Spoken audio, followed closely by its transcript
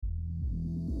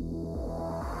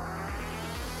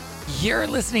You're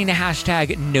listening to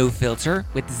hashtag No Filter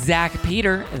with Zach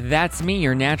Peter. That's me,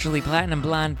 your naturally platinum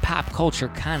blonde pop culture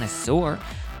connoisseur.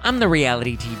 I'm the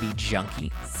reality TV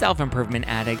junkie, self-improvement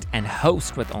addict, and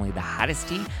host with only the hottest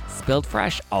tea spilled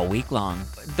fresh all week long.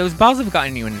 Those balls have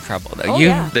gotten you into trouble, though.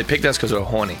 Yeah. They picked us because we're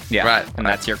horny. Yeah, right. And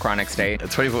that's your chronic state.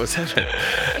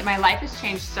 24/7. My life has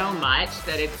changed so much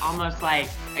that it's almost like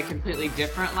a completely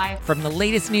different life. From the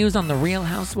latest news on the Real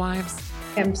Housewives,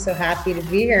 I'm so happy to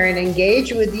be here and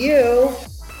engage with you.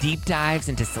 deep dives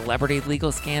into celebrity legal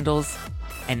scandals,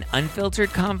 and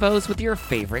unfiltered convos with your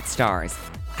favorite stars,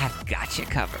 I've got you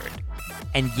covered.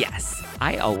 And yes,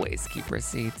 I always keep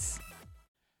receipts.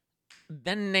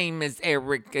 The name is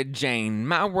Erica Jane.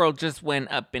 My world just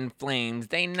went up in flames.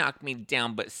 They knocked me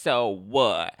down, but so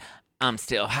what? I'm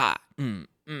still hot. I'm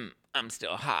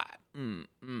still hot.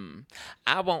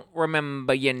 I won't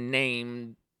remember your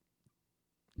name.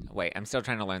 Wait, I'm still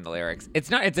trying to learn the lyrics. It's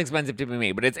expensive to be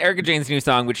me, but it's Erica Jane's new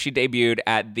song, which she debuted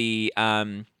at the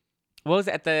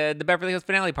the Beverly Hills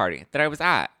finale party that I was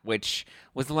at, which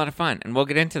was a lot of fun. And we'll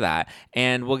get into that.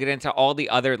 And we'll get into all the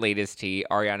other latest tea.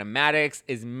 Ariana Madix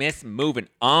is moving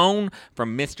on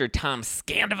from Mr. Tom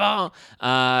Sandoval.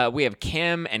 We have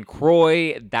Kim and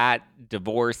Croy. That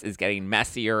divorce is getting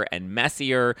messier and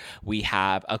messier. We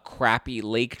have a crappy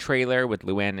Lake trailer with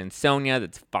Luann and Sonia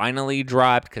that's finally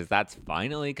dropped because that's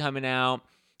finally coming out.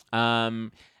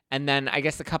 And then I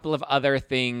guess a couple of other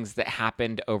things that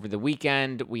happened over the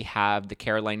weekend. We have the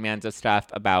Caroline Manzo stuff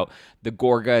about the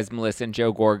Gorgas, Melissa and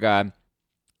Joe Gorga.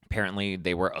 Apparently,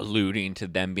 they were alluding to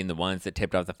them being the ones that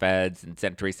tipped off the feds and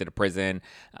sent Teresa to prison.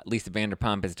 Lisa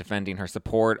Vanderpump is defending her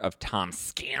support of Tom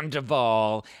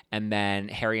Sandoval. And then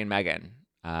Harry and Meghan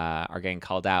are getting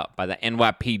called out by the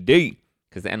NYPD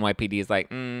because the NYPD is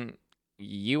like,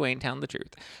 you ain't telling the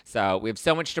truth. So we have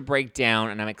so much to break down,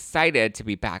 and I'm excited to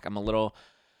be back. I'm a little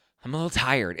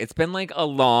tired. It's been like a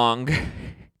long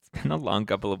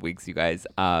couple of weeks, you guys.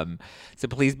 So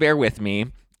please bear with me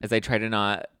as I try to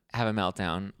not have a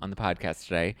meltdown on the podcast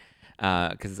today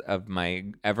because of my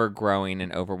ever-growing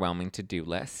and overwhelming to-do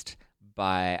list.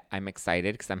 But I'm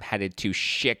excited because I'm headed to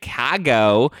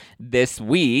Chicago this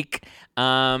week.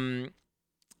 I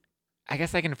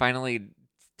guess I can finally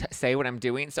say what I'm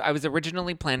doing. So I was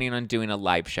originally planning on doing a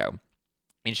live show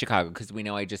in Chicago, because we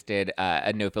know I just did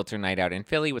a no-filter night out in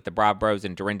Philly with the Bra Bros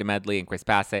and Dorinda Medley and Chris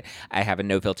Bassett. I have a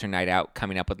no-filter night out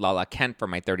coming up with Lala Kent for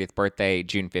my 30th birthday,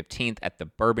 June 15th at the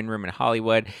Bourbon Room in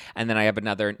Hollywood. And then I have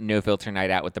another no-filter night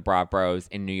out with the Bra Bros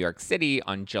in New York City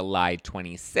on July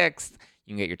 26th.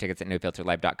 You can get your tickets at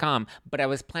nofilterlive.com. But I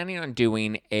was planning on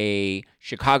doing a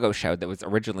Chicago show that was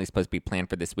originally supposed to be planned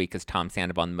for this week because Tom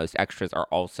Sandoval and the Most Extras are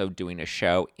also doing a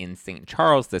show in St.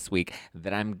 Charles this week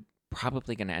that I'm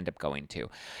probably going to end up going to.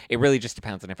 It really just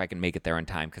depends on if I can make it there on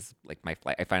time because like my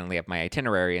flight, I finally have my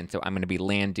itinerary, and so I'm going to be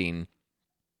landing.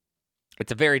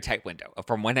 It's a very tight window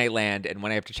from when I land and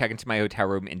when I have to check into my hotel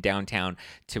room in downtown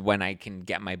to when I can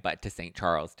get my butt to St.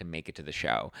 Charles to make it to the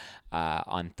show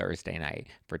on Thursday night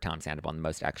for Tom Sandoval and the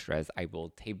Most Extras. I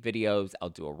will tape videos. I'll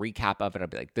do a recap of it. I'll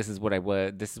be like, this is what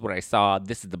I saw.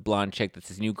 This is the blonde chick. That's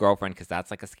his new girlfriend, because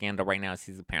that's like a scandal right now.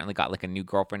 He's apparently got like a new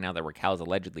girlfriend now that Raquel's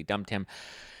allegedly dumped him.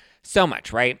 So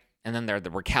much, right? And then there are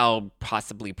the Raquel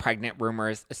possibly pregnant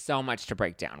rumors. So much to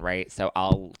break down, right? So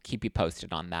I'll keep you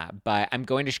posted on that. But I'm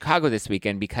going to Chicago this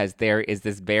weekend because there is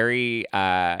this very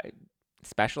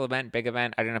special event, big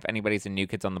event. I don't know if anybody's a New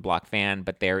Kids on the Block fan,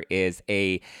 but there is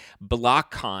a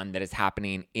BlockCon that is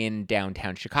happening in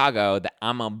downtown Chicago that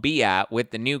I'm going to be at with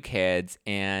the New Kids.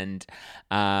 And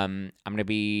I'm going to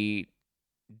be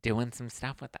doing some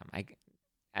stuff with them.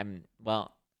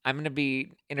 I'm going to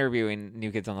be interviewing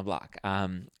New Kids on the Block.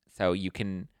 So you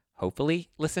can hopefully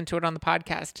listen to it on the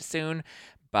podcast soon.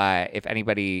 But if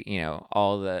anybody,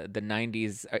 all the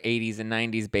 90s, 80s, and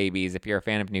 90s babies, if you're a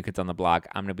fan of New Kids on the Block,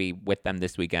 I'm going to be with them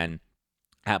this weekend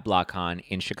at BlockCon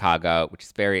in Chicago, which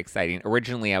is very exciting.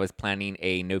 Originally, I was planning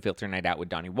a no-filter night out with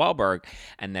Donnie Wahlberg,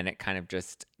 and then it kind of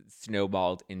just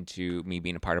snowballed into me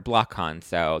being a part of BlockCon.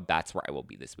 So that's where I will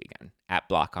be this weekend, at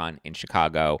BlockCon in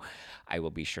Chicago. I will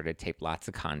be sure to tape lots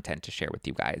of content to share with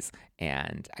you guys,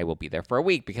 and I will be there for a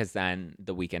week because then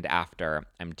the weekend after,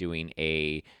 I'm doing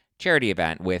a charity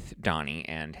event with Donnie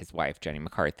and his wife, Jenny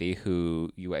McCarthy,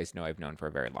 who you guys know I've known for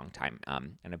a very long time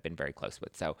and have been very close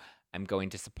with. So I'm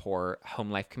going to support Home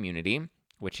Life Community,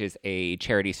 which is a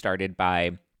charity started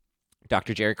by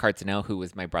Dr. Jerry Cartzinell, who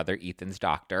was my brother Ethan's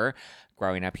doctor.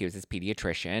 Growing up, he was his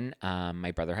pediatrician.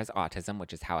 My brother has autism,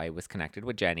 which is how I was connected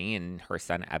with Jenny, and her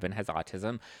son Evan has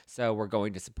autism. So we're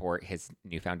going to support his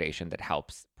new foundation that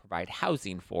helps provide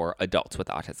housing for adults with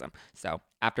autism. So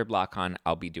after BlockCon,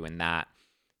 I'll be doing that.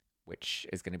 which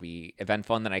is going to be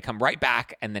eventful. And then I come right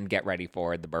back and then get ready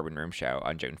for the Bourbon Room show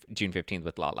on June 15th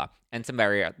with Lala and some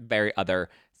very, very other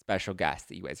special guests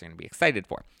that you guys are going to be excited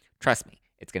for. Trust me,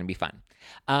 it's going to be fun.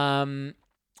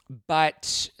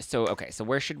 So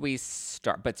where should we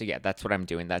start? But so yeah, that's what I'm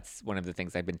doing. That's one of the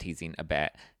things I've been teasing a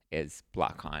bit is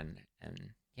BlockCon,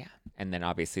 and then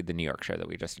obviously the New York show that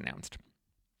we just announced.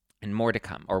 And more to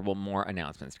come, or more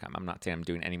announcements to come. I'm not saying I'm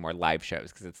doing any more live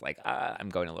shows because it's like I'm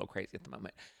going a little crazy at the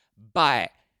moment. But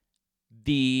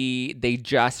they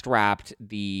just wrapped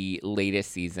the latest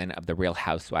season of The Real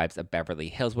Housewives of Beverly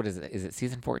Hills. What is it? Is it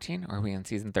season 14 or are we on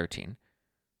season 13?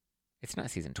 It's not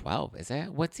season 12, is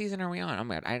it? What season are we on? Oh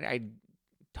my God, I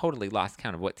totally lost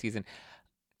count of what season.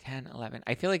 10, 11.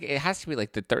 I feel like it has to be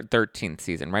like the 13th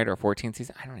season, right? Or 14th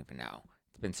season. I don't even know.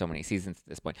 It's been so many seasons at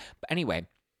this point. But anyway,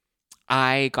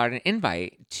 I got an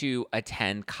invite to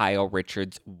attend Kyle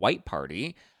Richards' white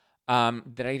party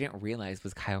that I didn't realize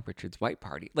was Kyle Richards' white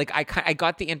party. Like I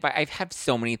got the invite. I have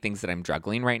so many things that I'm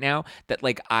juggling right now that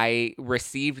like I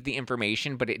received the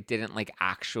information, but it didn't like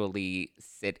actually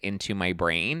sit into my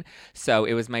brain. So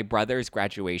it was my brother's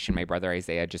graduation. My brother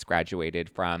Isaiah just graduated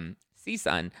from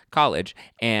CSUN College,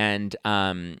 and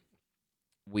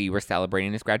we were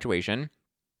celebrating his graduation.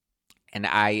 And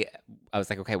I was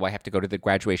like, okay, well, I have to go to the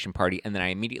graduation party, and then I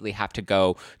immediately have to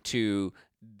go to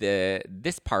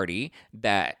this party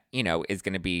that, you know, is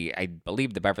going to be, I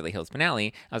believe, the Beverly Hills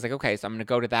finale. I was like, okay, so I'm going to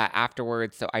go to that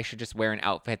afterwards, so I should just wear an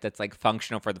outfit that's, like,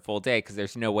 functional for the full day, because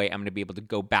there's no way I'm going to be able to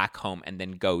go back home and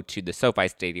then go to the SoFi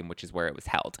Stadium, which is where it was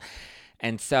held.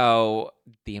 And so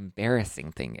the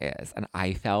embarrassing thing is, and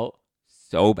I felt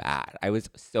so bad. I was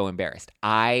so embarrassed.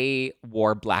 I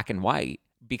wore black and white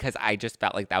because I just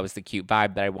felt like that was the cute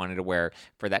vibe that I wanted to wear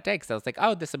for that day. Because I was like,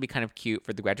 oh, this will be kind of cute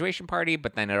for the graduation party,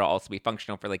 but then it'll also be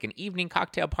functional for like an evening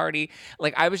cocktail party.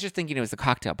 Like I was just thinking it was a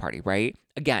cocktail party, right?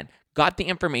 Again, got the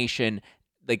information,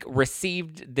 like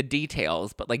received the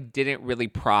details, but like didn't really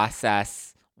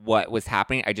process what was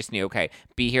happening. I just knew, okay,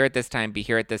 be here at this time, be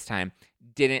here at this time.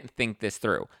 Didn't think this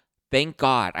through. Thank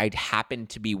God I'd happened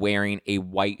to be wearing a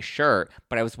white shirt,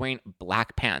 but I was wearing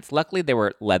black pants. Luckily, they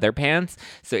were leather pants,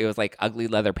 so it was like ugly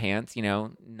leather pants, you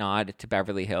know, nod to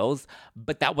Beverly Hills.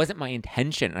 But that wasn't my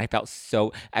intention, and I felt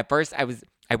so. At first, I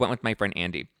went with my friend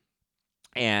Andy,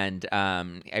 and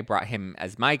I brought him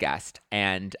as my guest,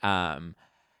 and I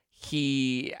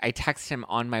texted him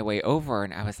on my way over,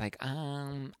 and I was like,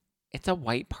 it's a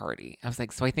white party. I was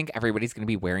like, so I think everybody's gonna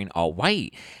be wearing all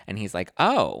white, and he's like,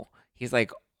 oh,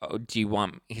 oh, do you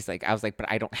want, he's like, I was like, but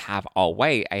I don't have all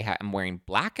white. I'm wearing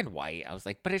black and white. I was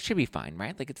like, but it should be fine,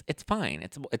 right? Like, it's fine.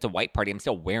 It's a white party. I'm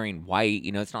still wearing white.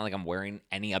 You know, it's not like I'm wearing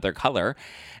any other color.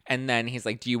 And then he's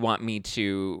like, do you want me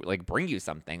to, like, bring you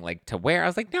something, like, to wear? I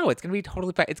was like, no, it's going to be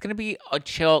totally fine. It's going to be a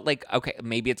chill, like, okay,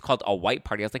 maybe it's called a white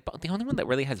party. I was like, but the only one that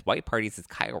really has white parties is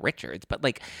Kyle Richards. But,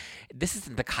 like, this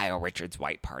isn't the Kyle Richards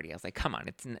white party. I was like, come on.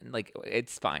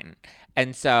 It's fine.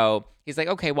 And so he's like,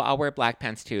 okay, well, I'll wear black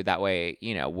pants too. That way,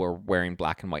 you know, we're wearing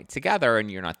black and white together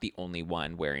and you're not the only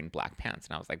one wearing black pants.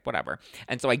 And I was like, whatever.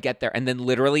 And so I get there and then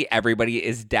literally everybody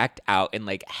is decked out in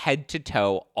like head to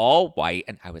toe, all white.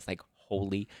 And I was like,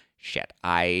 holy shit,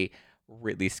 I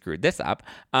really screwed this up.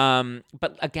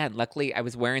 But again, luckily I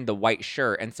was wearing the white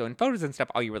shirt. And so in photos and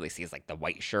stuff, all you really see is like the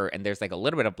white shirt and there's like a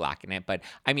little bit of black in it. But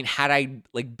I mean, had I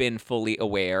like been fully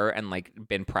aware and like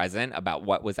been present about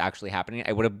what was actually happening,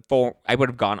 I would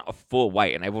have gone a full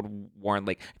white and I would have worn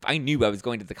like, if I knew I was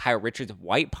going to the Kyle Richards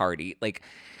white party, like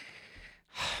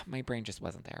my brain just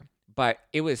wasn't there. But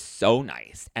it was so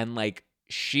nice. And like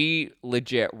she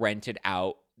legit rented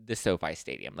out the SoFi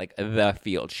Stadium, like the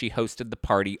field. She hosted the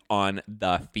party on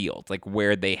the field, like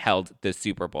where they held the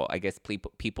Super Bowl. I guess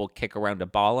people kick around a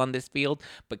ball on this field,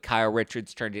 but Kyle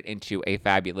Richards turned it into a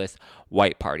fabulous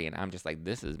white party. And I'm just like,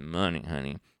 this is money,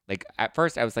 honey. Like at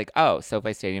first I was like, oh,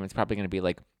 SoFi Stadium, it's probably going to be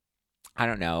like, I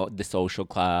don't know, the social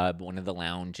club, one of the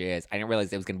lounges. I didn't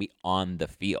realize it was going to be on the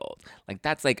field. Like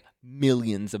that's like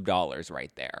millions of dollars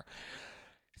right there.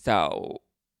 So,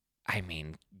 I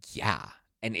mean, yeah.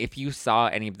 And if you saw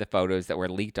any of the photos that were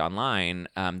leaked online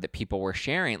that people were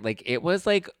sharing, like it was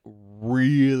like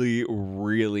really,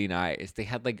 really nice. They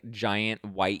had like giant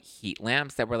white heat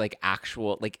lamps that were like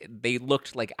actual, like they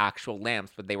looked like actual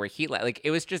lamps, but they were heat lamps. Like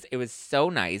it was so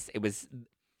nice. It was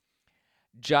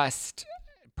just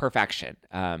perfection.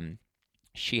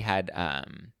 She'd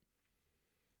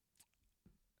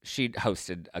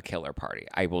hosted a killer party.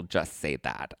 I will just say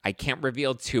that. I can't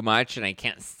reveal too much and I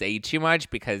can't say too much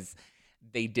because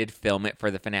they did film it for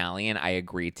the finale, and I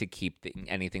agreed to keep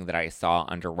anything that I saw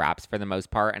under wraps for the most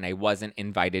part. And I wasn't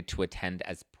invited to attend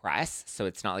as press, so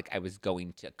it's not like I was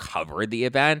going to cover the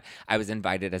event. I was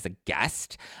invited as a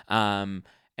guest, and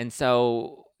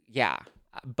so yeah.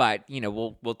 But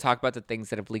we'll talk about the things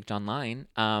that have leaked online.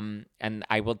 And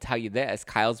I will tell you this: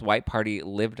 Kyle's white party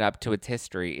lived up to its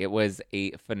history. It was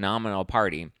a phenomenal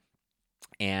party.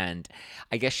 And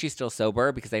I guess she's still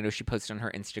sober because I know she posted on her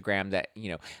Instagram that,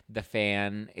 the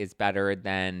fan is better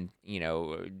than,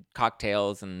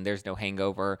 cocktails and there's no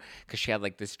hangover, because she had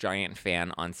like this giant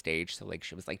fan on stage. So like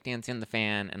she was like dancing in the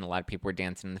fan and a lot of people were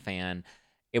dancing in the fan.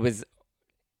 It was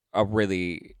a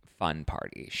really fun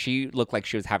party. She looked like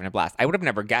she was having a blast. I would have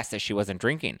never guessed that she wasn't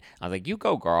drinking. I was like, you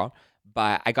go, girl.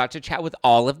 But I got to chat with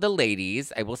all of the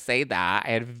ladies. I will say that.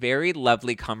 I had very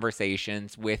lovely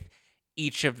conversations with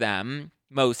each of them.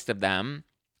 Most of them.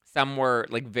 Some were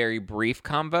like very brief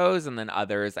convos, and then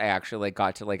others I actually like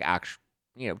got to like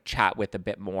chat with a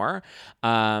bit more.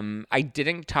 I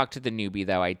didn't talk to the newbie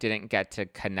though. I didn't get to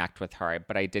connect with her,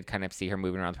 but I did kind of see her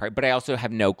moving around the party. But I also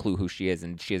have no clue who she is,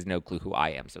 and she has no clue who I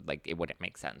am. So like it wouldn't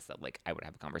make sense that like I would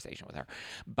have a conversation with her.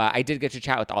 But I did get to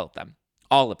chat with all of them.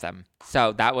 All of them.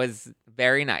 So that was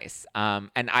very nice. And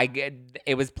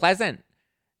it was pleasant.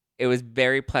 It was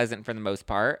very pleasant for the most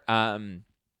part.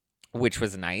 Which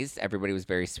was nice. Everybody was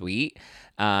very sweet.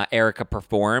 Erica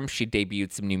performed. She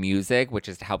debuted some new music, which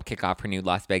is to help kick off her new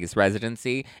Las Vegas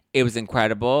residency. It was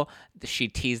incredible. She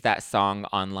teased that song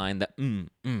online, the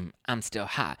I'm still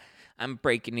hot. I'm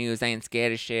breaking news. I ain't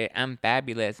scared of shit. I'm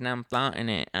fabulous and I'm flaunting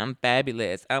it. I'm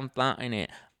fabulous. I'm flaunting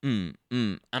it.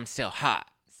 I'm still hot.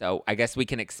 So I guess we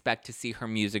can expect to see her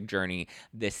music journey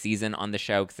this season on the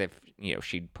show, because if,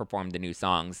 she performed the new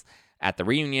songs at the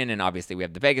reunion, and obviously we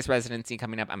have the Vegas residency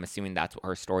coming up. I'm assuming that's what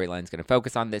her storyline is going to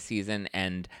focus on this season.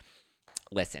 And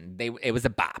listen, it was a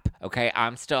bop, okay?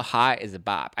 I'm Still Hot is a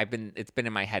bop. It's been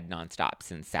in my head nonstop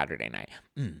since Saturday night.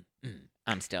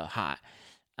 I'm still hot.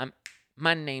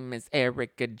 My name is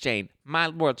Erica Jane. My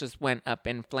world just went up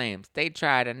in flames. They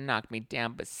try to knock me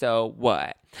down, but so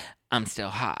what? I'm still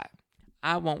hot.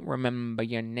 I won't remember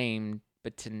your name,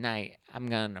 but tonight I'm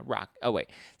gonna rock. Oh wait,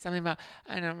 something about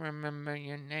I don't remember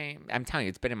your name. I'm telling you,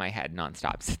 it's been in my head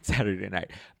nonstop since Saturday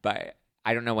night. But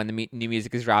I don't know when the new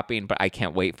music is dropping, but I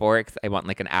can't wait for it because I want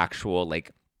like an actual like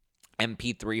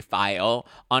MP3 file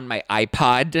on my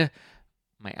iPod,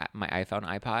 my iPhone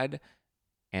iPod,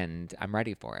 and I'm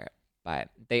ready for it. But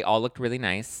they all looked really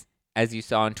nice. As you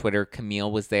saw on Twitter,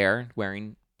 Camille was there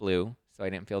wearing blue, so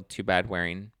I didn't feel too bad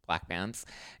wearing black pants.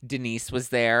 Denise was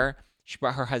there. She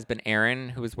brought her husband, Aaron,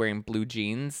 who was wearing blue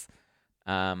jeans.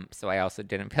 So I also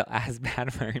didn't feel as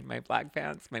bad wearing my black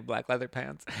pants, my black leather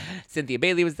pants. Cynthia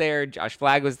Bailey was there. Josh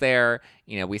Flagg was there.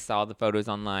 We saw the photos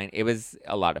online. It was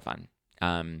a lot of fun.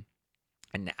 And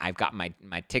I've got my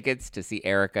tickets to see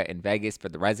Erica in Vegas for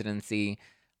the residency.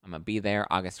 I'm going to be there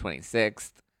August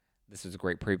 26th. This was a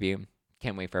great preview.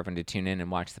 Can't wait for everyone to tune in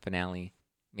and watch the finale.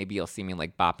 Maybe you'll see me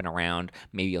like bopping around.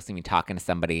 Maybe you'll see me talking to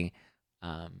somebody.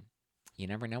 You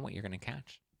never know what you're going to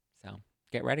catch. So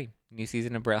get ready. New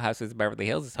season of Real Housewives of Beverly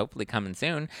Hills is hopefully coming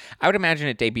soon. I would imagine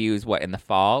it debuts, in the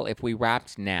fall? If we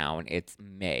wrapped now, it's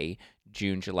May,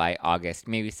 June, July, August,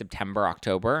 maybe September,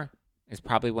 October is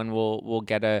probably when we'll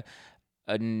get a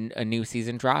new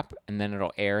season drop, and then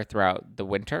it'll air throughout the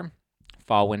winter,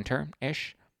 fall,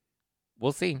 winter-ish.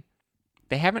 We'll see.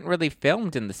 They haven't really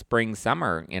filmed in the spring,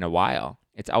 summer in a while.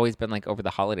 It's always been like over the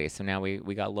holidays. So now we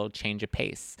got a little change of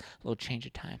pace, a little change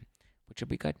of time, which will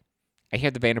be good. I hear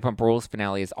the Vanderpump Rules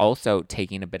finale is also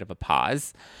taking a bit of a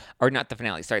pause. Or not the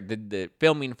finale, sorry, the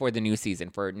filming for the new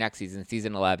season, for next season,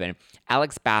 season 11.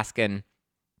 Alex Baskin,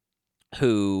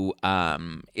 who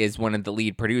is one of the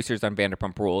lead producers on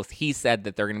Vanderpump Rules, he said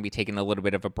that they're going to be taking a little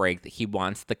bit of a break, that he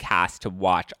wants the cast to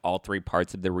watch all three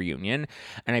parts of the reunion.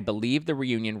 And I believe the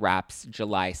reunion wraps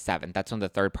July 7th. That's when the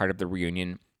third part of the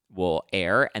reunion will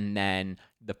air. And then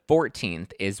the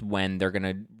 14th is when they're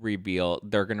going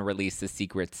to release the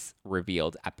Secrets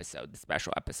Revealed episode, the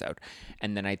special episode.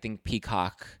 And then I think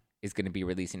Peacock is going to be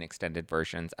releasing extended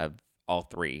versions of all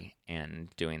three and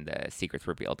doing the Secrets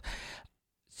Revealed.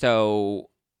 So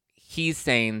he's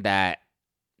saying that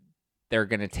they're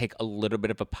going to take a little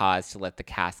bit of a pause to let the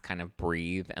cast kind of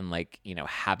breathe and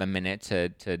have a minute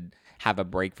to have a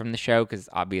break from the show, because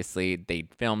obviously they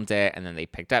filmed it and then they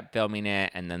picked up filming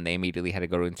it and then they immediately had to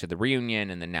go into the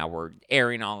reunion, and then now we're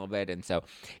airing all of it. And so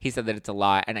he said that it's a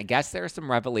lot. And I guess there are some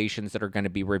revelations that are going to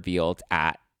be revealed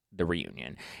at the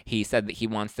reunion. He said that he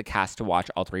wants the cast to watch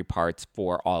all 3 parts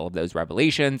for all of those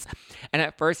revelations. And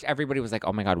at first, everybody was like,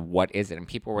 oh my God, what is it? And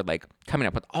people were like coming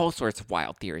up with all sorts of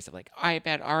wild theories of like, I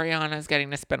bet Ariana's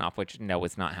getting a spinoff, which no,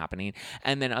 it's not happening.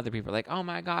 And then other people were like, oh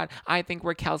my God, I think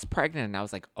Raquel's pregnant. And I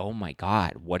was like, oh my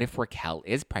God, what if Raquel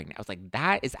is pregnant? I was like,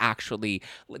 that is actually,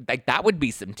 like, that would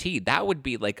be some tea. That would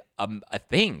be like a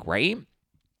thing, right?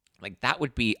 Like, that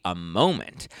would be a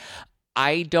moment.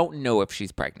 I don't know if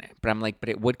she's pregnant, but I'm like, but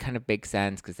it would kind of make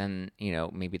sense because then,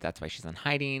 maybe that's why she's on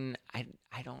hiding. I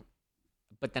don't.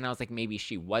 But then I was like, maybe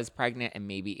she was pregnant and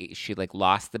maybe she like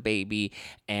lost the baby.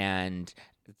 And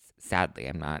sadly,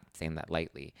 I'm not saying that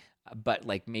lightly, but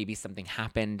like maybe something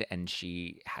happened and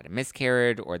she had a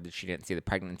miscarriage or that she didn't see the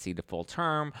pregnancy to full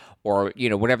term or,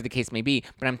 whatever the case may be.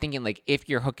 But I'm thinking like if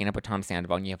you're hooking up with Tom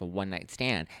Sandoval and you have a one-night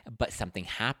stand, but something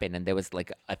happened and there was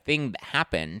like a thing that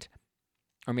happened,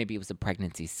 or maybe it was a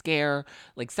pregnancy scare.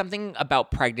 Like something about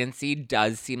pregnancy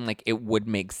does seem like it would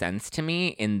make sense to me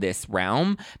in this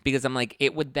realm because I'm like,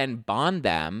 it would then bond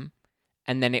them.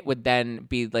 And then it would then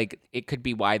be like, it could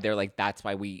be why they're like, that's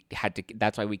why we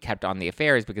kept on the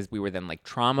affairs because we were then like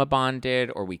trauma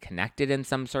bonded or we connected in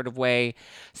some sort of way.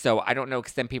 So I don't know,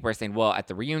 because then people are saying, well, at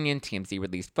the reunion, TMZ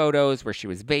released photos where she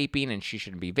was vaping and she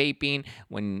shouldn't be vaping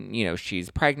when, she's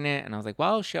pregnant. And I was like,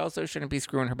 well, she also shouldn't be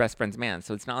screwing her best friend's man.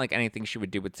 So it's not like anything she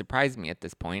would do would surprise me at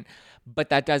this point. But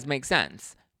that does make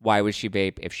sense. Why would she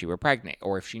vape if she were pregnant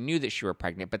or if she knew that she were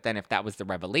pregnant? But then if that was the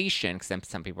revelation, because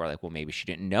some people are like, well, maybe she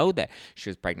didn't know that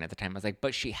she was pregnant at the time. I was like,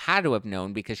 but she had to have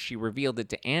known because she revealed it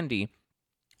to Andy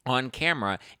on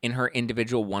camera in her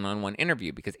individual one-on-one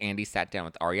interview because Andy sat down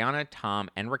with Ariana, Tom,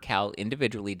 and Raquel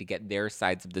individually to get their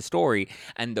sides of the story.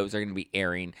 And those are going to be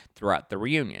airing throughout the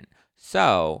reunion.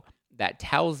 So that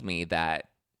tells me that,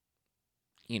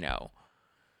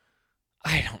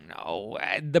 I don't know.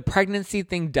 The pregnancy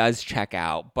thing does check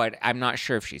out, but I'm not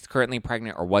sure if she's currently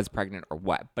pregnant or was pregnant or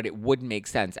what. But it would make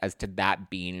sense as to that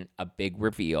being a big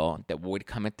reveal that would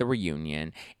come at the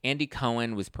reunion. Andy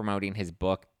Cohen was promoting his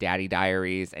book, Daddy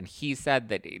Diaries, and he said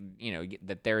that,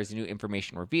 that there is new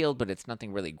information revealed, but it's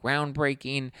nothing really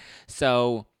groundbreaking.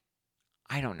 So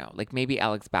I don't know. Like maybe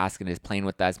Alex Baskin is playing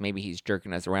with us. Maybe he's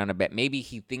jerking us around a bit. Maybe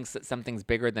he thinks that something's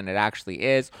bigger than it actually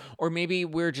is. Or maybe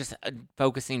we're just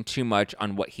focusing too much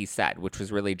on what he said, which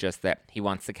was really just that he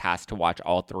wants the cast to watch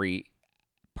all 3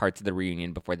 parts of the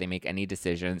reunion before they make any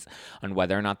decisions on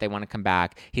whether or not they want to come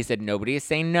back. He said nobody is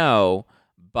saying no,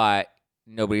 but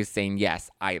nobody's saying yes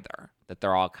either. That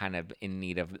they're all kind of in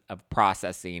need of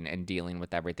processing and dealing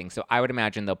with everything. So I would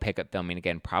imagine they'll pick up filming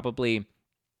again probably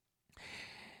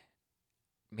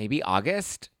maybe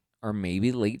August or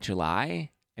maybe late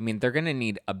July. I mean, they're going to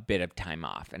need a bit of time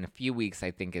off. And a few weeks,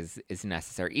 I think, is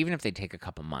necessary. Even if they take a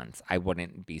couple months, I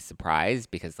wouldn't be surprised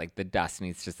because, like, the dust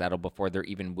needs to settle before they're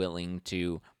even willing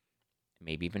to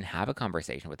maybe even have a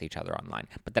conversation with each other online.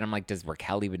 But then I'm like, does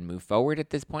Raquel even move forward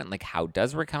at this point? Like, how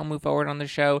does Raquel move forward on the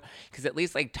show? Because at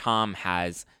least, like, Tom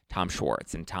has Tom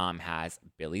Schwartz and Tom has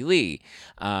Billy Lee,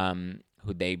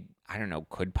 who they, I don't know,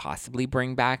 could possibly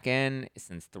bring back in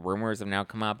since the rumors have now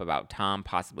come up about Tom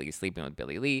possibly sleeping with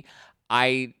Billy Lee.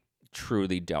 I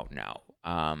truly don't know.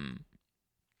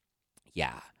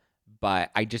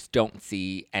 But I just don't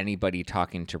see anybody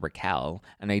talking to Raquel,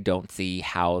 and I don't see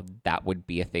how that would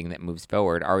be a thing that moves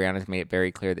forward. Ariana's made it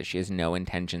very clear that she has no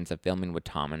intentions of filming with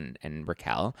Tom and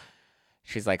Raquel.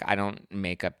 She's like, I don't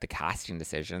make up the casting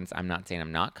decisions. I'm not saying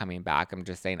I'm not coming back. I'm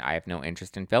just saying I have no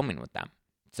interest in filming with them.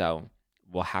 So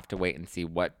we'll have to wait and see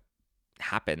what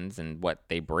happens and what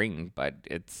they bring. But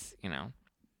it's,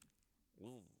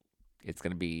 it's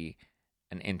going to be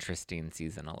an interesting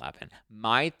season 11.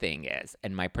 My thing is,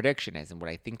 and my prediction is, and what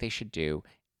I think they should do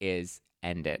is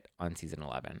end it on season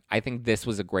 11. I think this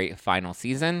was a great final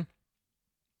season.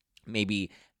 Maybe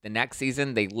the next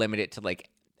season, they limit it to like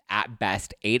at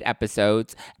best 8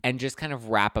 episodes and just kind of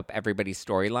wrap up everybody's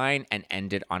storyline and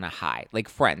end it on a high. Like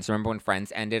Friends. Remember when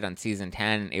Friends ended on season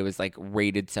 10? It was like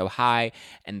rated so high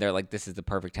and they're like, this is the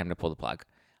perfect time to pull the plug.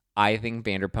 I think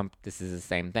Vanderpump, this is the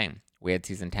same thing. We had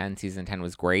season 10. Season 10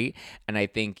 was great. And I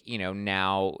think,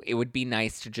 now it would be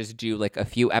nice to just do like a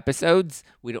few episodes.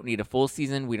 We don't need a full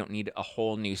season. We don't need a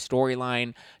whole new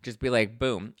storyline. Just be like,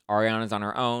 boom, Ariana's on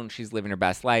her own. She's living her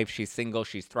best life. She's single.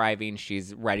 She's thriving.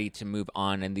 She's ready to move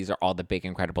on. And these are all the big,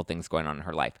 incredible things going on in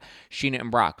her life. Sheena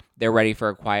and Brock, they're ready for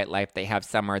a quiet life. They have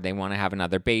summer. They want to have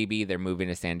another baby. They're moving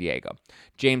to San Diego.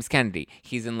 James Kennedy,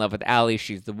 he's in love with Allie.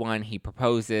 She's the one. He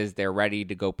proposes. They're ready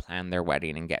to go plan their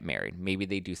wedding and get married. Maybe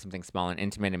they do something small and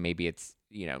intimate, and maybe it's,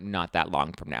 not that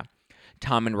long from now.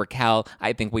 Tom and Raquel,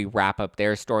 I think we wrap up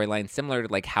their storyline similar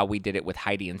to like how we did it with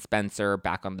Heidi and Spencer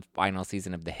back on the final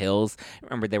season of The Hills.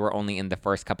 Remember, they were only in the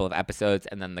first couple of episodes,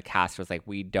 and then the cast was like,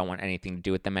 we don't want anything to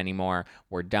do with them anymore.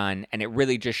 We're done. And it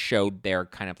really just showed their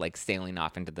kind of like sailing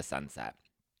off into the sunset.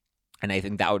 And I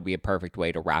think that would be a perfect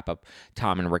way to wrap up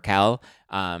Tom and Raquel.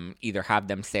 Either have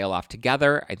them sail off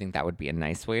together. I think that would be a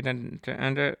nice way to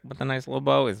end it with a nice little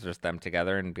bow, is just them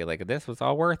together and be like, this was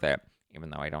all worth it. Even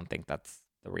though I don't think that's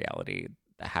the reality,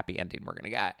 the happy ending we're going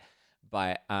to get.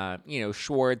 But,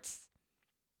 Schwartz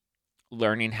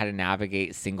learning how to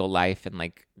navigate single life and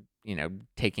like,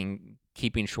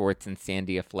 keeping Schwartz and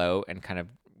Sandy afloat and kind of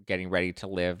getting ready to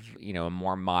live, a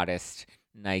more modest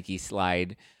Nike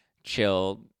slide,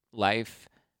 chill life.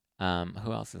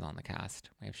 Who else is on the cast?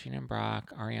 We have Sheena and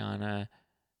Brock, Ariana,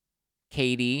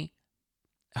 Katie,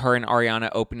 her and Ariana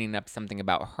opening up something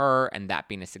about her and that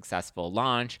being a successful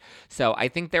launch. So I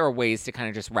think there are ways to kind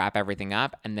of just wrap everything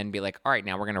up and then be like, all right,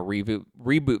 now we're going to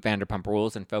reboot Vanderpump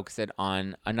Rules and focus it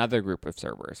on another group of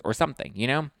servers or something,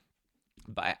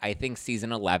 But I think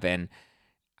season 11,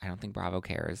 I don't think Bravo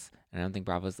cares. And I don't think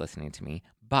Bravo's listening to me.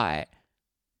 But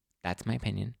that's my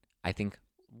opinion. I think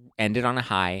end it on a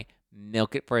high,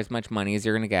 milk it for as much money as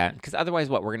you're going to get. Because otherwise,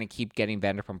 we're going to keep getting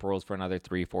Vanderpump Rules for another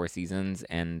 3-4 seasons.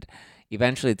 And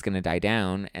eventually it's going to die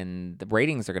down. And the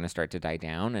ratings are going to start to die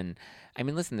down. And I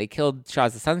mean, listen, they killed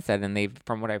Shaw's of Sunset. And they've,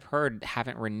 from what I've heard,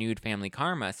 haven't renewed Family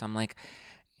Karma. So I'm like,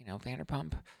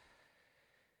 Vanderpump,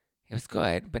 it was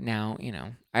good. But now,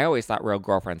 I always thought Real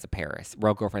Girlfriends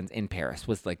in Paris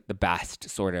was like the best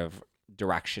sort of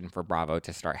direction for Bravo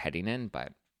to start heading in.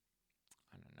 But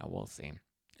I don't know. We'll see.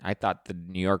 I thought the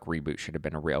New York reboot should have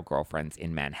been a Real Girlfriends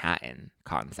in Manhattan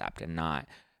concept and not,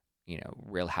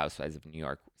 Real Housewives of New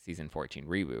York season 14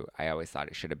 reboot. I always thought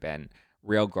it should have been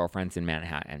Real Girlfriends in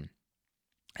Manhattan.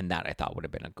 And that I thought would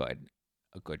have been a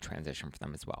good transition for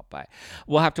them as well. But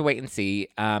we'll have to wait and see.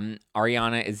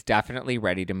 Ariana is definitely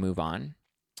ready to move on.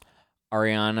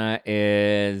 Ariana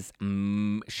is,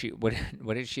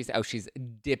 what did she say? Oh, she's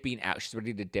dipping out. She's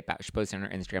ready to dip out. She posted on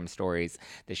her Instagram stories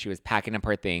that she was packing up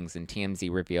her things, and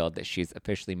TMZ revealed that she's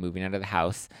officially moving out of the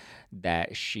house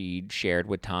that she shared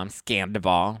with Tom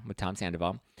Sandoval,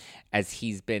 as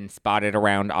he's been spotted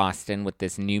around Austin with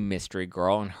this new mystery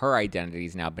girl, and her identity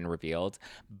has now been revealed.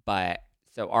 But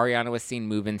so Ariana was seen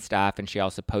moving stuff, and she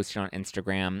also posted on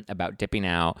Instagram about dipping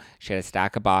out. She had a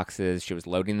stack of boxes. She was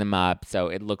loading them up. So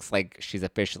it looks like she's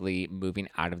officially moving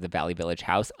out of the Valley Village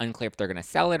house. Unclear if they're going to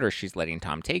sell it or she's letting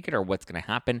Tom take it or what's going to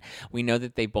happen. We know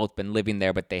that they've both been living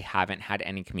there, but they haven't had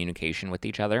any communication with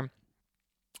each other.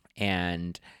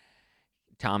 And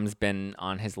Tom's been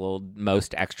on his little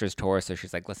most extras tour, so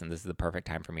she's like, listen, this is the perfect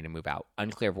time for me to move out.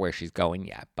 Unclear of where she's going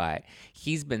yet, but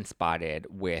he's been spotted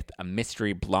with a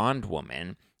mystery blonde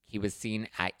woman. He was seen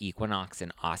at Equinox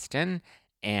in Austin,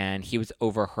 and he was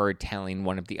overheard telling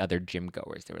one of the other gym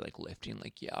goers, they were like lifting,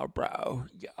 like, yeah, bro,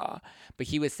 yeah. But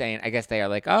he was saying, I guess they are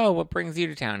like, oh, what brings you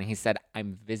to town? And he said,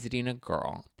 I'm visiting a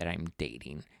girl that I'm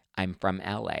dating. I'm from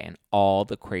LA, and all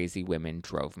the crazy women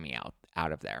drove me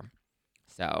out of there.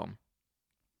 So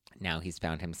now he's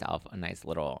found himself a nice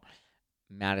little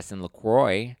Madison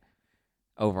LaCroix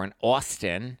over in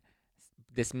Austin.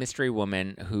 This mystery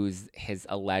woman who's his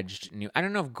alleged new, I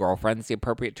don't know if girlfriend's the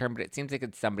appropriate term, but it seems like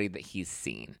it's somebody that he's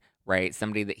seen, right?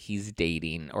 Somebody that he's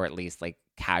dating or at least like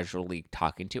casually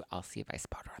talking to. I'll see if I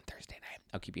spot her on Thursday night.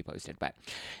 I'll keep you posted. But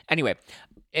anyway,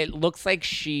 it looks like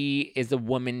she is a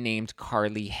woman named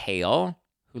Carly Hale,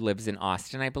 who lives in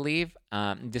Austin, I believe.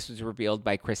 This was revealed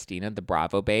by Christina, the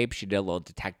Bravo babe. She did a little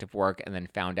detective work and then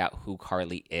found out who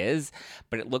Carly is.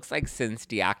 But it looks like since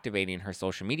deactivating her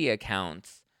social media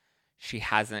accounts, she's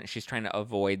trying to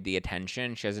avoid the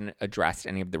attention. She hasn't addressed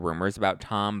any of the rumors about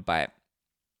Tom, but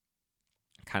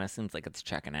it kind of seems like it's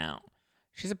checking out.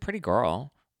 She's a pretty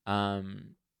girl. I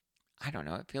don't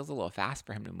know. It feels a little fast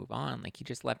for him to move on. Like, he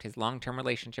just left his long-term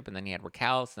relationship, and then he had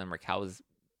Raquel, so then Raquel was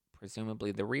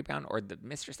presumably the rebound or the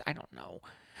mistress. I don't know.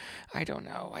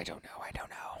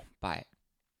 But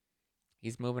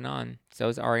he's moving on. So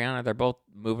is Ariana. They're both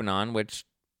moving on, which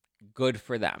good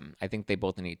for them. I think they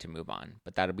both need to move on.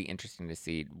 But that'll be interesting to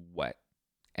see what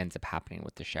ends up happening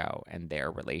with the show and their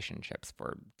relationships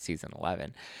for season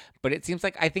 11. But it seems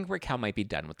like I think Raquel might be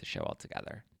done with the show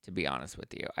altogether, to be honest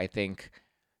with you. I think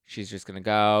she's just going to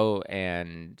go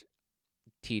and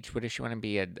teach. What does she want to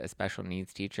be? A special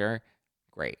needs teacher?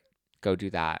 Great. Go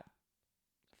do that.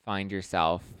 Find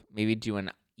yourself. Maybe do an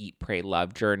eat, pray,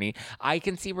 love journey. I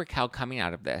can see Raquel coming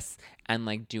out of this and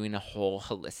like doing a whole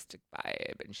holistic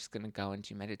vibe. And she's going to go and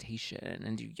do meditation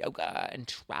and do yoga and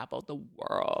travel the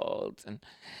world. And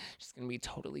she's going to be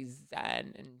totally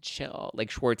zen and chill, like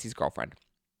Schwartz's girlfriend.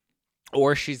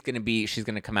 Or she's going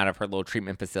to come out of her little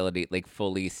treatment facility, like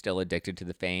fully still addicted to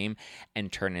the fame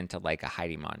and turn into like a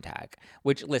Heidi Montag,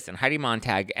 which listen, Heidi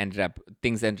Montag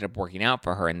things ended up working out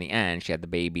for her in the end. She had the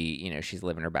baby, she's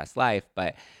living her best life,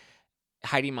 but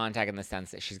Heidi Montag in the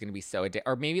sense that she's going to be so addicted,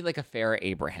 or maybe like a Farrah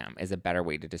Abraham is a better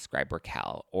way to describe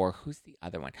Raquel. Or who's the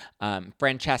other one?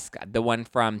 Francesca, the one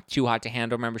from Too Hot to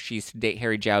Handle. Remember she used to date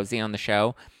Harry Jowsey on the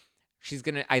show?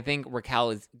 I think Raquel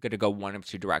is going to go one of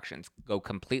two directions. Go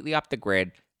completely off the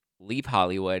grid, leave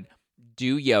Hollywood,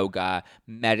 do yoga,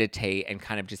 meditate, and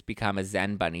kind of just become a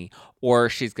Zen bunny. Or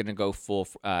she's going to go full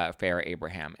Farrah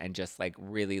Abraham and just like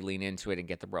really lean into it and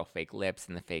get the real fake lips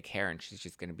and the fake hair. And she's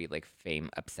just going to be like fame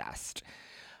obsessed.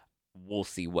 We'll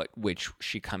see which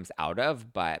she comes out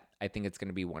of, but I think it's going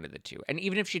to be one of the two. And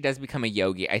even if she does become a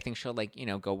yogi, I think she'll like,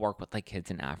 go work with like kids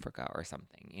in Africa or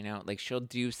something, like she'll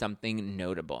do something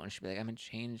notable and she'll be like, I'm a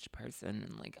changed person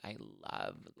and like, I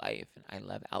love life and I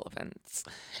love elephants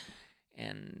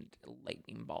and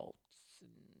lightning bolts and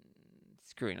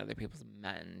screwing other people's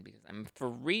men because I'm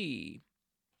free.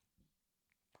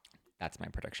 That's my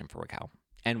prediction for Raquel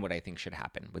and what I think should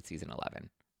happen with season 11.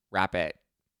 Wrap it.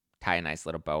 Tie a nice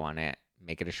little bow on it,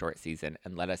 make it a short season,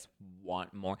 and let us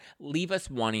want more. Leave us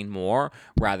wanting more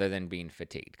rather than being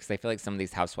fatigued. Because I feel like some of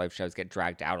these housewife shows get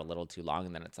dragged out a little too long,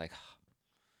 and then it's like,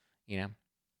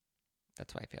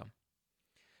 that's how I feel.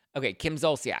 Okay, Kim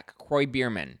Zolciak, Kroy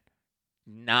Biermann,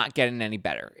 not getting any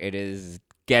better. It is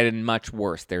getting much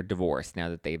worse. They're divorced now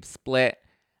that they've split.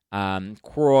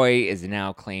 Kroy is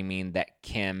now claiming that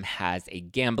Kim has a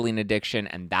gambling addiction,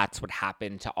 and that's what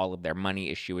happened to all of their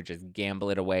money. She would just gamble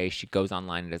it away. She goes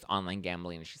online and does online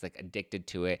gambling, and she's like addicted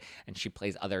to it, and she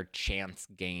plays other chance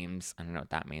games. I don't know what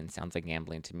that means. Sounds like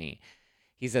gambling to me.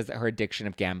 He says that her addiction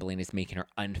of gambling is making her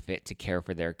unfit to care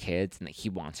for their kids, and that he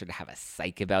wants her to have a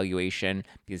psych evaluation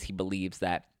because he believes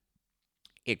that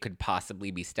it could possibly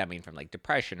be stemming from like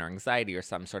depression or anxiety or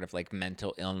some sort of like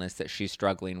mental illness that she's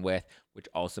struggling with, which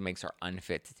also makes her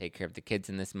unfit to take care of the kids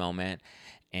in this moment,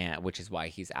 and which is why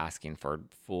he's asking for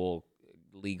full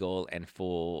legal and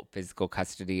full physical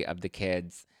custody of the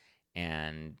kids.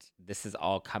 And this is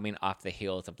all coming off the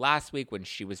heels of last week when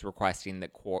she was requesting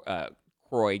that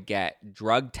Kroy get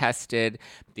drug tested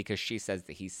because she says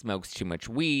that he smokes too much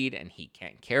weed and he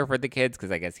can't care for the kids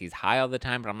because I guess he's high all the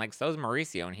time. But I'm like, so is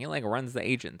Mauricio, and he like runs the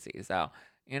agency. So,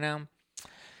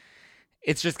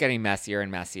 it's just getting messier and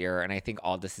messier. And I think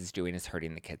all this is doing is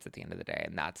hurting the kids at the end of the day.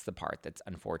 And that's the part that's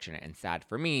unfortunate and sad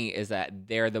for me, is that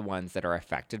they're the ones that are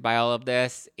affected by all of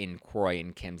this in Kroy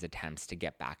and Kim's attempts to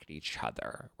get back at each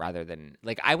other rather than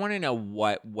like, I want to know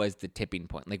what was the tipping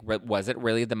point. Like, was it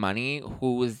really the money?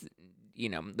 Who was,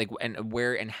 and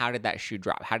where and how did that shoe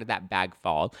drop? How did that bag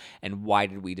fall? And why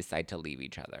did we decide to leave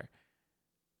each other?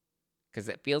 Because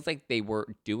it feels like they were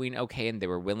doing okay and they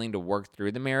were willing to work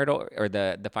through the marital or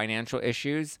the financial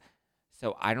issues.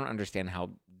 So I don't understand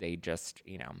how they just,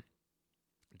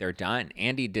 they're done.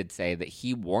 Andy did say that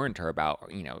he warned her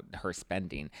about, her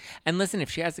spending. And listen,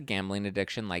 if she has a gambling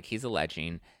addiction like he's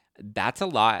alleging, that's a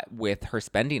lot with her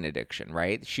spending addiction,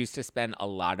 right? She used to spend a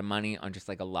lot of money on just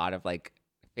like a lot of like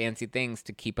fancy things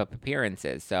to keep up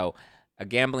appearances. So a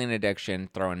gambling addiction,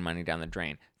 throwing money down the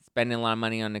drain. Spending a lot of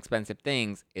money on expensive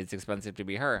things, it's expensive to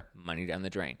be her, money down the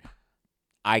drain.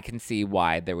 I can see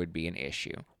why there would be an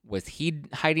issue. Was he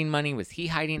hiding money? Was he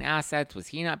hiding assets? Was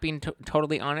he not being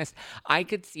totally honest? I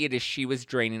could see it as she was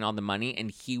draining all the money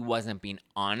and he wasn't being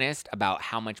honest about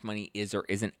how much money is or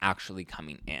isn't actually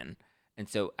coming in. And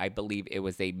so I believe it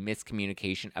was a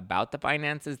miscommunication about the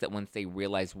finances that once they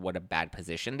realized what a bad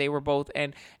position they were both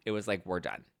in, it was like, we're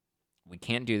done. We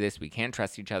can't do this. We can't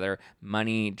trust each other.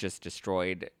 Money just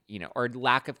destroyed, or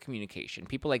lack of communication.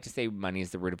 People like to say money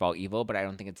is the root of all evil, but I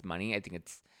don't think it's money. I think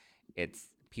it's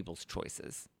people's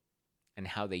choices and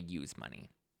how they use money.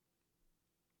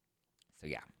 So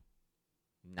yeah,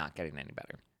 not getting any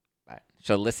better. But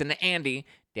so listen to Andy.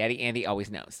 Daddy Andy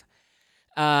always knows.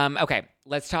 Okay,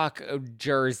 let's talk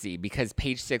Jersey because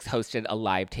Page Six hosted a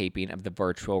live taping of the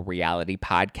virtual reality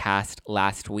podcast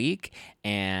last week.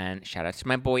 And shout out to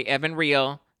my boy, Evan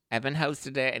Real. Evan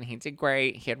hosted it and he did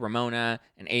great. He had Ramona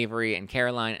and Avery and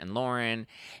Caroline and Lauren.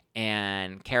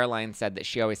 And Caroline said that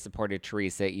she always supported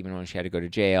Teresa even when she had to go to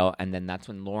jail. And then that's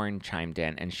when Lauren chimed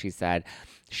in and she said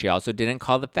she also didn't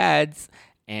call the feds,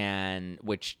 and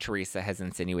which Teresa has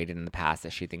insinuated in the past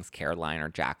that she thinks Caroline or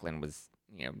Jacqueline was,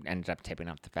 ended up tipping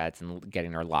off the feds and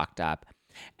getting her locked up.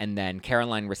 And then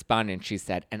Caroline responded and she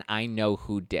said, and I know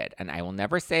who did. And I will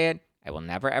never say it. I will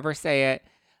never, ever say it.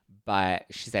 But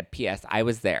she said, P.S. I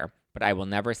was there, but I will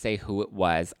never say who it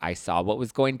was. I saw what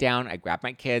was going down. I grabbed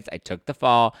my kids. I took the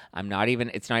fall. It's not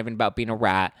even about being a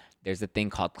rat. There's a thing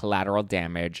called collateral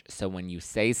damage. So when you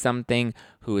say something,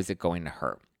 who is it going to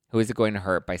hurt? Who is it going to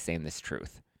hurt by saying this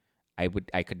truth?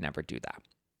 I could never do that.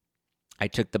 I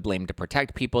took the blame to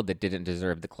protect people that didn't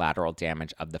deserve the collateral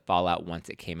damage of the fallout once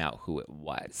it came out who it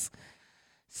was.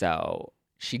 So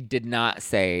she did not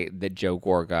say that Joe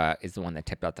Gorga is the one that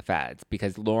tipped out the feds,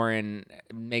 because Lauren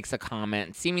makes a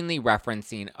comment seemingly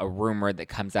referencing a rumor that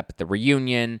comes up at the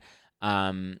reunion.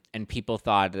 And people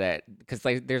thought that, because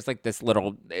there's this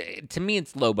little, to me,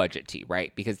 it's low budget tea,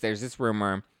 right? Because there's this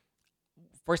rumor.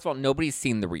 First of all, nobody's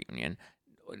seen the reunion.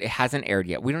 It hasn't aired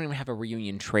yet. We don't even have a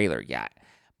reunion trailer yet.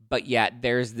 But yet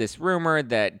there's this rumor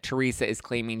that Teresa is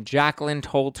claiming Jacqueline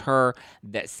told her,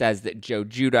 that says that Joe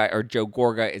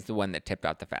Gorga is the one that tipped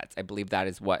out the feds. I believe that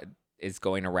is what is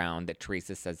going around, that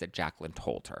Teresa says that Jacqueline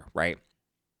told her, right?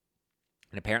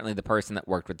 And apparently the person that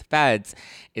worked with the feds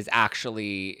is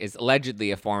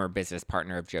allegedly a former business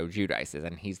partner of Joe Giudice's,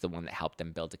 and he's the one that helped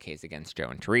them build a case against Joe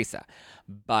and Teresa.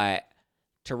 But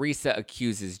Teresa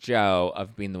accuses Joe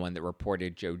of being the one that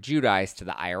reported Joe Giudice to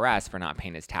the IRS for not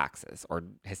paying his taxes, or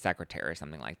his secretary or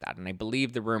something like that. And I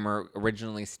believe the rumor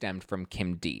originally stemmed from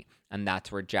Kim D. And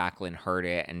that's where Jacqueline heard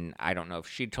it. And I don't know if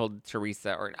she told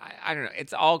Teresa, or I don't know.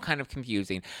 It's all kind of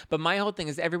confusing. But my whole thing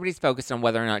is everybody's focused on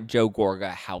whether or not Joe Gorga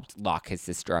helped lock his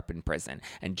sister up in prison.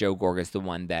 And Joe Gorga is the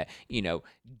one that,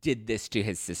 did this to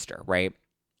his sister, right?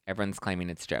 Everyone's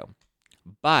claiming it's Joe.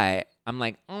 But I'm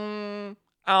like, I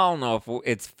don't know if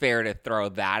it's fair to throw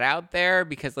that out there,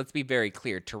 because let's be very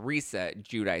clear. Teresa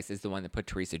Giudice is the one that put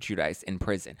Teresa Giudice in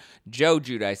prison. Joe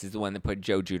Giudice is the one that put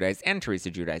Joe Giudice and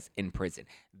Teresa Giudice in prison.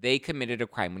 They committed a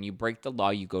crime. When you break the law,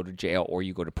 you go to jail or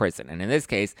you go to prison. And in this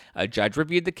case, a judge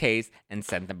reviewed the case and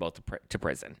sent them both to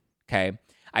prison. Okay?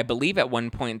 I believe at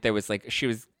one point there was she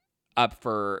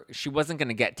wasn't going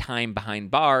to get time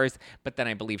behind bars, but then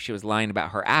I believe she was lying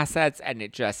about her assets, and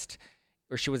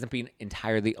or she wasn't being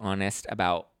entirely honest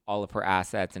about all of her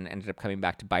assets, and ended up coming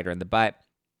back to bite her in the butt.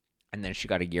 And then she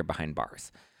got a year behind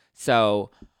bars.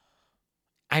 So,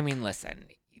 I mean, listen,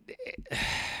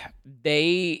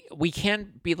 we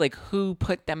can't be like, who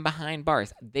put them behind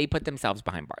bars? They put themselves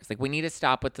behind bars. We need to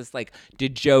stop with this,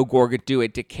 did Joe Gorga do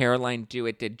it? Did Caroline do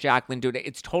it? Did Jacqueline do it?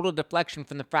 It's total deflection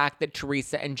from the fact that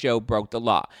Teresa and Joe broke the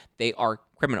law. They are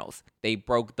criminals. They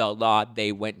broke the law.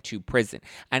 They went to prison.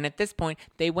 And at this point,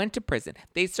 they went to prison.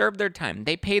 They served their time.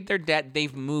 They paid their debt.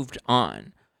 They've moved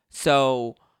on.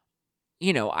 So,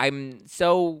 I'm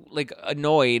so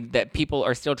annoyed that people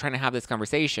are still trying to have this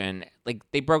conversation.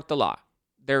 They broke the law.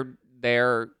 They're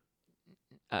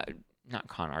not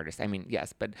con artists. I mean,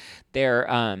 yes, but they're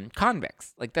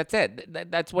convicts. That's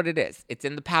it. That's what it is. It's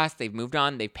in the past. They've moved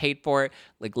on. They've paid for it.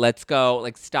 Let's go.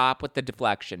 Stop with the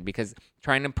deflection, because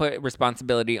trying to put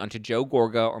responsibility onto Joe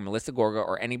Gorga or Melissa Gorga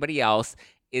or anybody else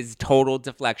is total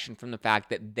deflection from the fact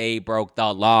that they broke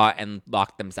the law and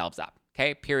locked themselves up.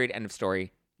 Okay? Period. End of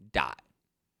story. Dot.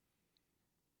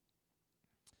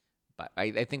 But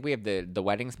I think we have the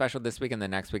wedding special this week, and the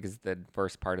next week is the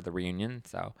first part of the reunion.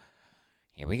 So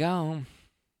here we go.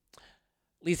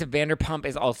 Lisa Vanderpump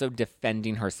is also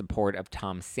defending her support of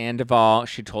Tom Sandoval.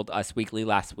 She told Us Weekly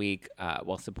last week,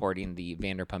 while supporting the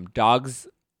Vanderpump Dogs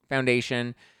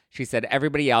Foundation, she said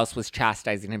everybody else was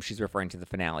chastising him. She's referring to the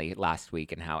finale last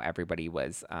week and how everybody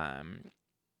was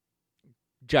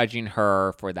judging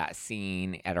her for that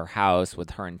scene at her house with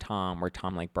her and Tom, where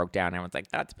Tom broke down and everyone's like,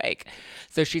 that's fake.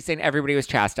 So she's saying everybody was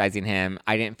chastising him.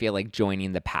 I didn't feel like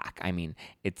joining the pack. I mean,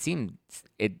 it seemed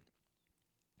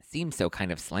so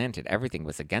kind of slanted. Everything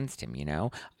was against him,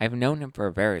 I've known him for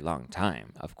a very long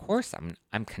time. Of course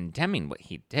I'm condemning what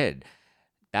he did.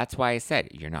 That's why I said,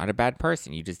 you're not a bad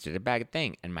person. You just did a bad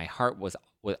thing. And my heart was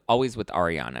always with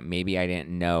Ariana. Maybe I didn't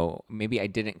know. Maybe I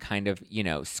didn't kind of,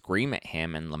 scream at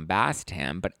him and lambast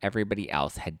him, but everybody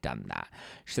else had done that.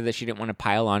 She said that she didn't want to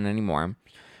pile on anymore,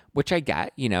 which I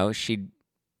get. She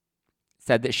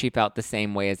said that she felt the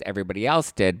same way as everybody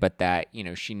else did, but that,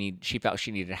 she felt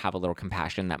she needed to have a little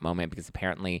compassion in that moment, because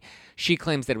apparently she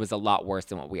claims that it was a lot worse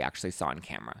than what we actually saw on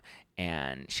camera.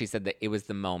 And she said that it was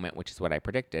the moment, which is what I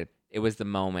predicted, it was the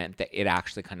moment that it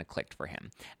actually kind of clicked for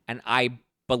him. And I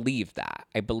believe that.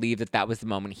 I believe that was the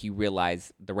moment he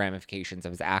realized the ramifications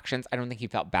of his actions. I don't think he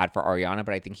felt bad for Ariana,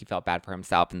 but I think he felt bad for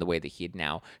himself in the way that he had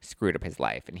now screwed up his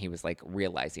life. And he was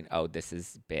realizing, oh, this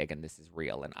is big and this is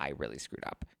real, and I really screwed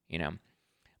up,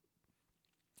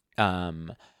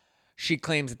 She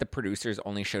claims that the producers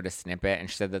only showed a snippet, and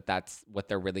she said that that's what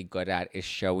they're really good at, is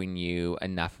showing you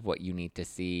enough of what you need to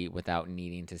see without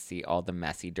needing to see all the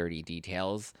messy, dirty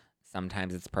details.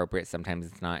 Sometimes it's appropriate, sometimes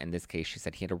it's not. In this case, she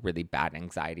said he had a really bad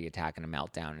anxiety attack and a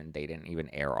meltdown, and they didn't even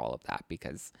air all of that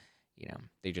because,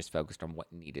 they just focused on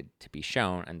what needed to be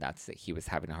shown, and that's that he was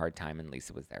having a hard time and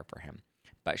Lisa was there for him.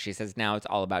 But she says now it's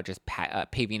all about just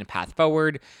paving a path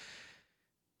forward,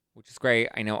 which is great.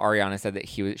 I know Ariana said that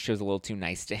she was a little too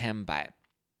nice to him, but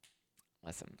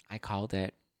listen, I called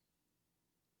it.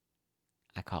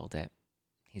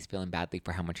 He's feeling badly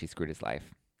for how much he screwed his life.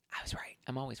 I was right.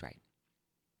 I'm always right.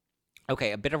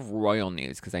 Okay, a bit of royal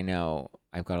news, because I know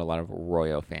I've got a lot of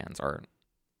royal fans, or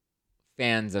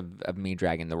fans of me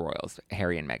dragging the royals,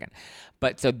 Harry and Meghan.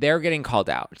 But so they're getting called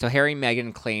out. So Harry and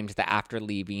Meghan claimed that after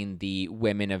leaving the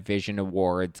Women of Vision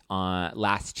Awards on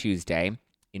last Tuesday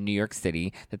in New York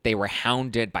City, that they were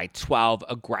hounded by 12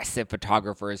 aggressive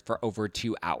photographers for over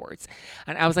 2 hours.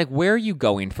 And I was like, where are you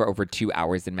going for over 2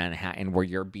 hours in Manhattan where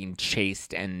you're being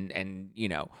chased and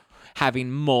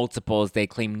having multiples, they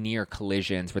claim, near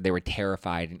collisions where they were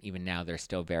terrified, and even now they're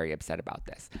still very upset about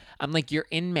this. I'm like, you're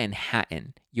in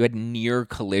Manhattan. You had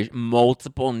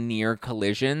multiple near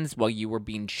collisions while you were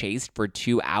being chased for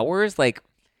 2 hours? Like,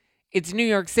 it's New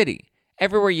York City.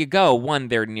 Everywhere you go, one,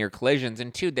 there are near collisions,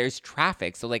 and two, there's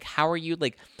traffic. So, like, how are you,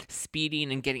 like,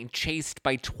 speeding and getting chased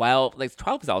by 12? Like,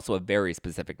 12 is also a very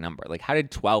specific number. Like, how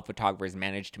did 12 photographers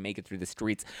manage to make it through the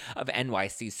streets of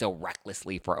NYC so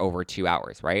recklessly for over 2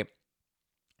 hours, right?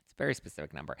 It's a very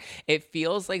specific number. It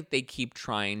feels like they keep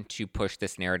trying to push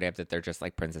this narrative that they're just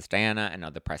like Princess Diana and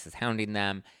now the press is hounding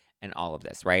them and all of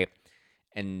this, right?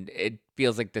 And it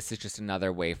feels like this is just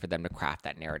another way for them to craft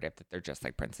that narrative that they're just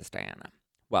like Princess Diana.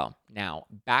 Well, now,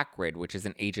 Backgrid, which is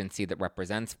an agency that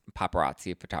represents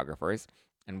paparazzi photographers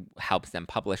and helps them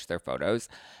publish their photos,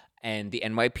 and the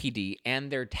NYPD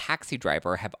and their taxi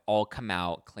driver have all come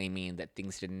out claiming that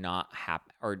things did not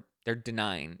happen, or they're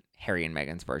denying Harry and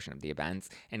Meghan's version of the events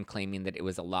and claiming that it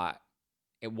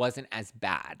wasn't as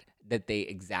bad, that they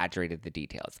exaggerated the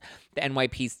details. The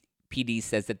NYPD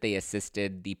says that they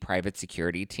assisted the private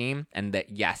security team and that,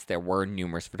 yes, there were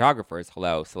numerous photographers.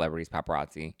 Hello, celebrities,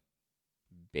 paparazzi.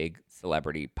 Big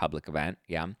celebrity public event,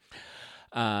 yeah.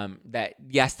 That,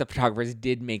 yes, the photographers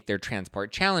did make their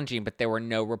transport challenging, but there were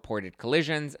no reported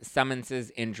collisions,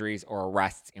 summonses, injuries, or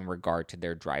arrests in regard to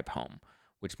their drive home,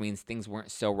 which means things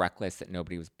weren't so reckless that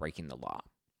nobody was breaking the law.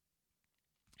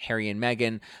 Harry and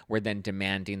Meghan were then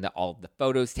demanding that all of the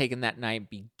photos taken that night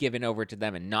be given over to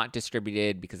them and not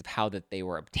distributed because of how that they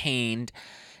were obtained.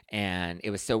 And it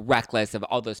was so reckless of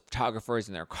all those photographers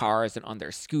in their cars and on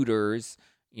their scooters,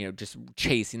 just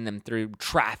chasing them through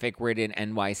traffic-ridden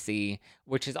NYC,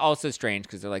 which is also strange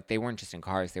because they're like, they weren't just in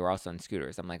cars, they were also on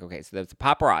scooters. I'm like, okay, so there's a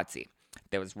paparazzi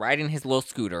that was riding his little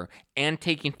scooter and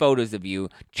taking photos of you,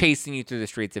 chasing you through the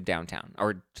streets of downtown,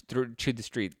 or through the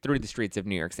streets of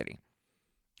New York City.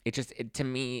 To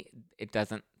me, it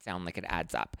doesn't sound like it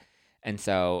adds up. And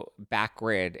so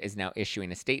Backgrid is now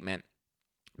issuing a statement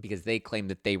because they claim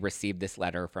that they received this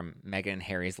letter from Meghan and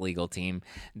Harry's legal team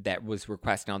that was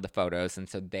requesting all the photos. And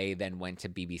so they then went to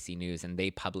BBC News and they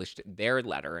published their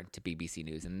letter to BBC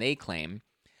News. And they claim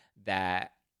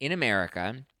that in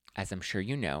America, as I'm sure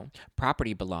you know,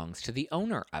 property belongs to the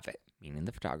owner of it, meaning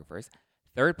the photographers.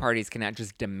 Third parties cannot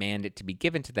just demand it to be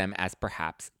given to them, as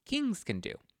perhaps kings can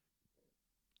do.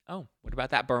 Oh, what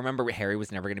about that? But remember, Harry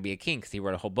was never going to be a king because he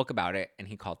wrote a whole book about it and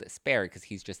he called it Spare because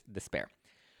he's just the Spare.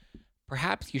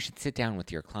 Perhaps you should sit down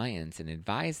with your clients and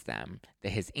advise them that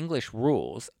his English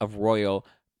rules of royal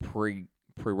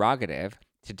prerogative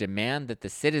to demand that the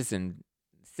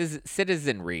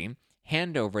citizenry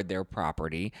hand over their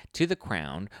property to the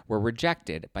crown were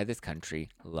rejected by this country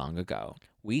long ago.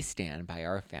 We stand by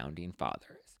our founding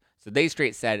fathers. So they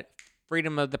straight said,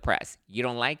 freedom of the press. You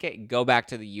don't like it? Go back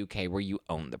to the UK where you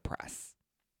own the press.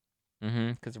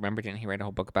 Because remember, didn't he write a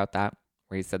whole book about that?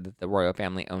 Where he said that the royal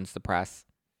family owns the press?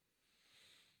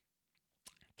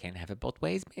 Can't have it both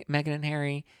ways, Meghan and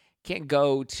Harry. Can't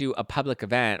go to a public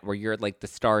event where you're like the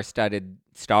star-studded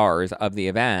stars of the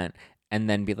event and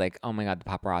then be like, oh my God, the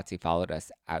paparazzi followed us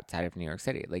outside of New York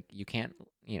City. Like, you can't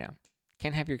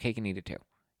have your cake and eat it too.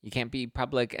 You can't be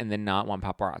public and then not want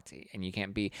paparazzi. And you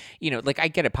can't be, like, I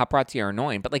get it, paparazzi are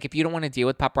annoying. But, like, if you don't want to deal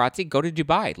with paparazzi, go to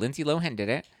Dubai. Lindsay Lohan did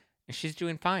it, and she's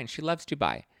doing fine. She loves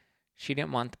Dubai. She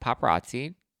didn't want the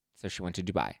paparazzi, so she went to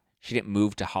Dubai. She didn't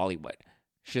move to Hollywood.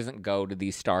 She doesn't go to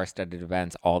these star-studded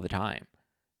events all the time.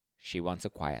 She wants a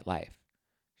quiet life.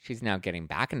 She's now getting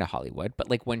back into Hollywood, but,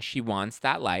 like, when she wants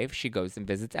that life, she goes and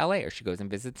visits LA or she goes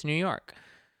and visits New York.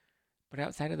 But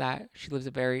outside of that, she lives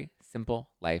a very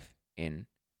simple life in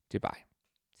Dubai.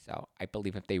 So I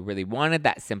believe if they really wanted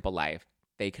that simple life,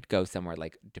 they could go somewhere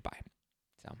like Dubai.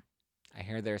 So I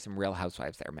hear there are some real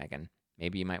housewives there, Megan.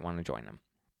 Maybe you might want to join them.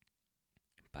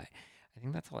 But I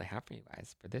think that's all I have for you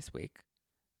guys for this week.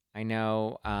 I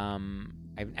know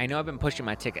I've been pushing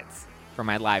my tickets for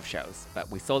my live shows, but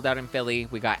we sold out in Philly.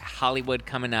 We got Hollywood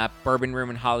coming up, Bourbon Room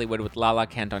in Hollywood with Lala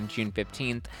Kent on June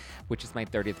 15th, which is my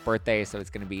 30th birthday. So it's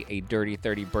going to be a Dirty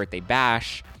 30 birthday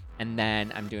bash. And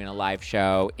then I'm doing a live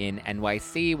show in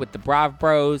NYC with the Brav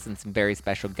Bros and some very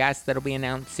special guests that'll be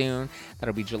announced soon.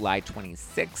 That'll be July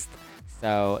 26th.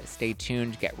 So stay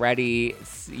tuned, get ready.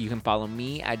 You can follow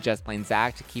me at Just Plain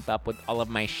Zach to keep up with all of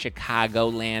my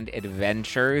Chicagoland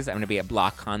adventures. I'm going to be at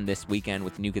BlockCon this weekend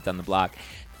with New Kids on the Block.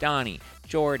 Donnie,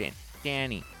 Jordan,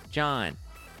 Danny, John,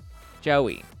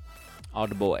 Joey, all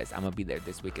the boys. I'm going to be there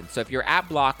this weekend. So if you're at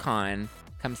BlockCon,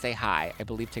 come say hi. I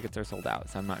believe tickets are sold out,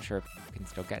 so I'm not sure if you can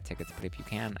still get tickets, but if you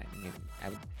can, I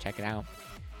would check it out.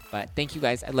 But thank you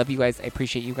guys. I love you guys. I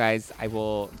appreciate you guys. I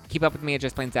will keep up with me at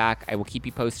Just Plain Zach. I will keep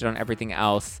you posted on everything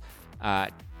else.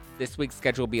 This week's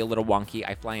schedule will be a little wonky.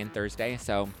 I fly in Thursday,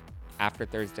 so after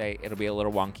Thursday, it'll be a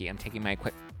little wonky. I'm taking my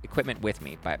equipment with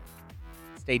me, but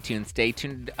stay tuned. Stay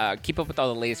tuned. Keep up with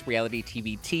all the latest reality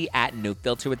TV tea at No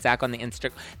Filter with Zach on the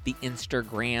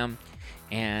Instagram.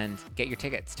 And get your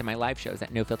tickets to my live shows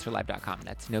at nofilterlive.com.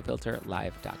 That's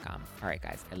nofilterlive.com. All right,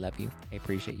 guys, I love you. I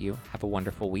appreciate you. Have a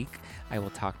wonderful week. I will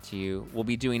talk to you. We'll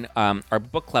be doing our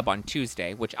book club on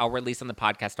Tuesday, which I'll release on the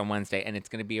podcast on Wednesday. And it's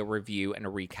going to be a review and a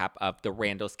recap of The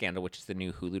Randall Scandal, which is the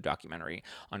new Hulu documentary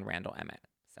on Randall Emmett.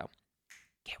 So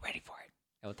get ready for it.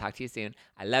 I will talk to you soon.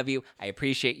 I love you. I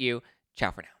appreciate you.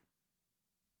 Ciao for now.